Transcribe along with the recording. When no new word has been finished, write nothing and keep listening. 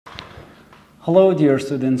Hello dear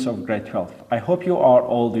students of grade 12. I hope you are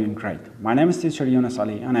all doing great. My name is teacher Yunus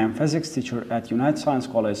Ali and I am physics teacher at United Science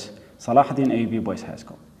College, Salahuddin AUB Boys High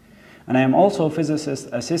School. And I am also physicist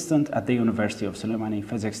assistant at the University of Suleimani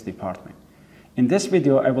Physics Department. In this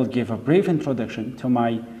video, I will give a brief introduction to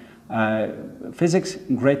my physics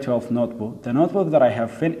grade 12 notebook, the notebook that I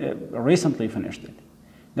have recently finished it.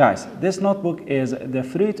 Guys, this notebook is the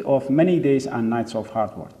fruit of many days and nights of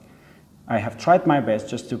hard work. I have tried my best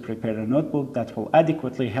just to prepare a notebook that will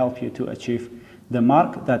adequately help you to achieve the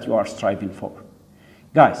mark that you are striving for.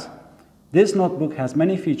 Guys, this notebook has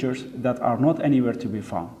many features that are not anywhere to be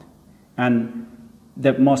found. And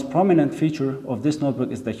the most prominent feature of this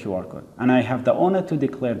notebook is the QR code. And I have the honor to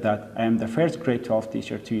declare that I am the first grade 12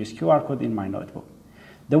 teacher to use QR code in my notebook.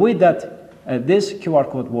 The way that this QR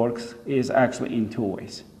code works is actually in two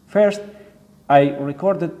ways. First, I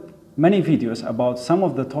recorded many videos about some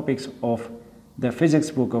of the topics of the physics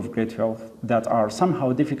book of grade 12 that are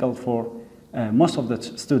somehow difficult for most of the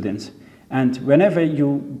students. And whenever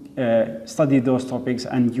you study those topics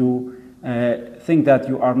and you think that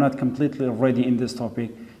you are not completely ready in this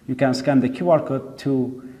topic, you can scan the QR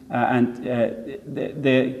code and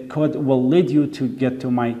the code will lead you to get to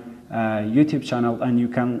my YouTube channel and you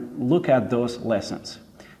can look at those lessons.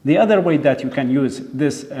 The other way that you can use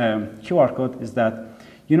this QR code is that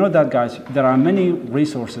you know that, guys, there are many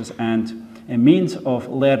resources and a means of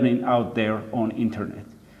learning out there on internet.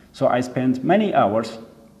 So I spent many hours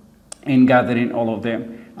in gathering all of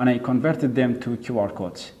them and I converted them to QR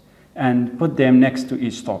codes and put them next to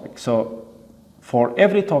each topic. So for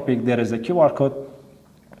every topic there is a QR code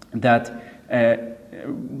that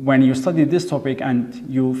when you study this topic and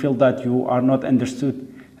you feel that you are not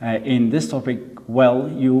understood in this topic well,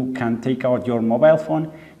 you can take out your mobile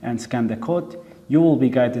phone and scan the code. You will be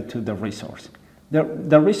guided to the resource.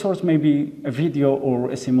 The resource may be a video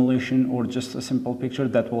or a simulation or just a simple picture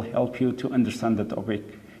that will help you to understand the topic,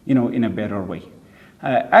 in a better way.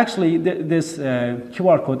 Actually, this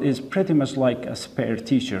QR code is pretty much like a spare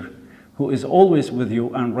teacher who is always with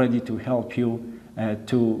you and ready to help you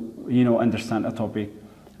to understand a topic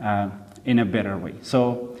in a better way.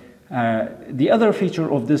 So the other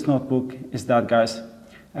feature of this notebook is that, guys,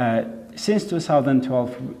 since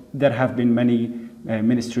 2012, there have been many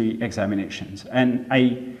ministry examinations, and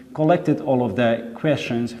I collected all of the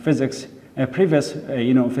questions, previous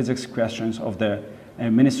physics questions of the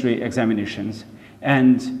ministry examinations,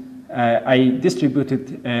 and I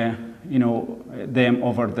distributed them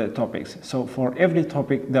over the topics. So for every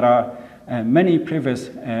topic, there are many previous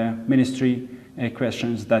ministry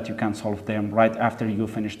questions that you can solve them right after you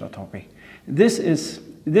finish the topic. This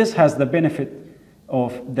has the benefit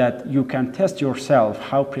of that you can test yourself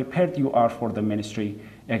how prepared you are for the ministry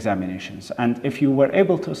examinations. And if you were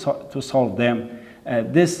able to solve them,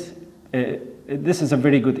 this is a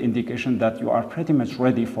very good indication that you are pretty much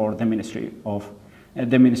ready for the ministry of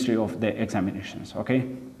the examinations, okay?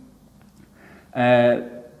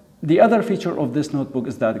 The other feature of this notebook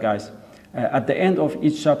is that, guys, at the end of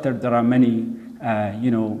each chapter, there are many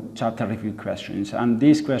chapter review questions. And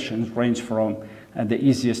these questions range from the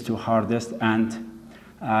easiest to hardest, and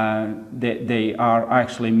they are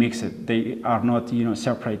actually mixed. They are not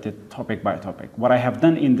separated topic by topic. What I have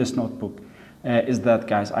done in this notebook is that,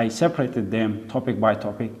 guys, I separated them topic by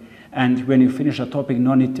topic, and when you finish a topic,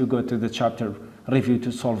 no need to go to the chapter review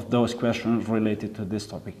to solve those questions related to this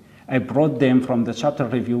topic. I brought them from the chapter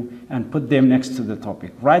review and put them next to the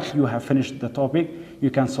topic. Right, you have finished the topic,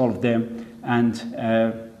 you can solve them, and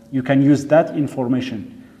you can use that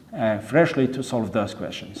information freshly to solve those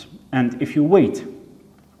questions. And if you wait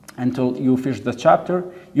until you finish the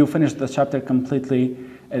chapter completely,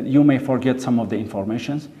 you may forget some of the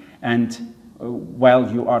informations. And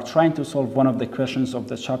while you are trying to solve one of the questions of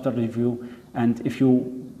the chapter review, and if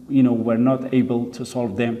you were not able to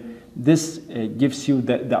solve them, this gives you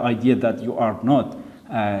the idea that you are not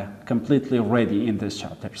completely ready in this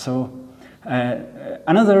chapter. So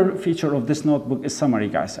another feature of this notebook is summary,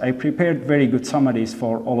 guys. I prepared very good summaries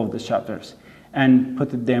for all of the chapters and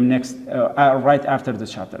put them next, right after the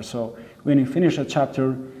chapter. So when you finish a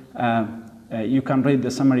chapter, you can read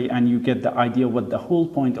the summary and you get the idea what the whole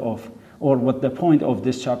point of, or what the point of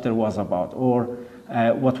this chapter was about, or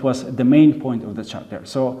what was the main point of the chapter.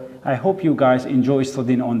 So I hope you guys enjoy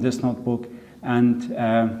studying on this notebook, and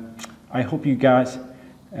I hope you guys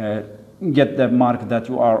get the mark that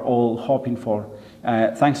you are all hoping for.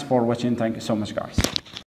 Thanks for watching. Thank you so much, guys.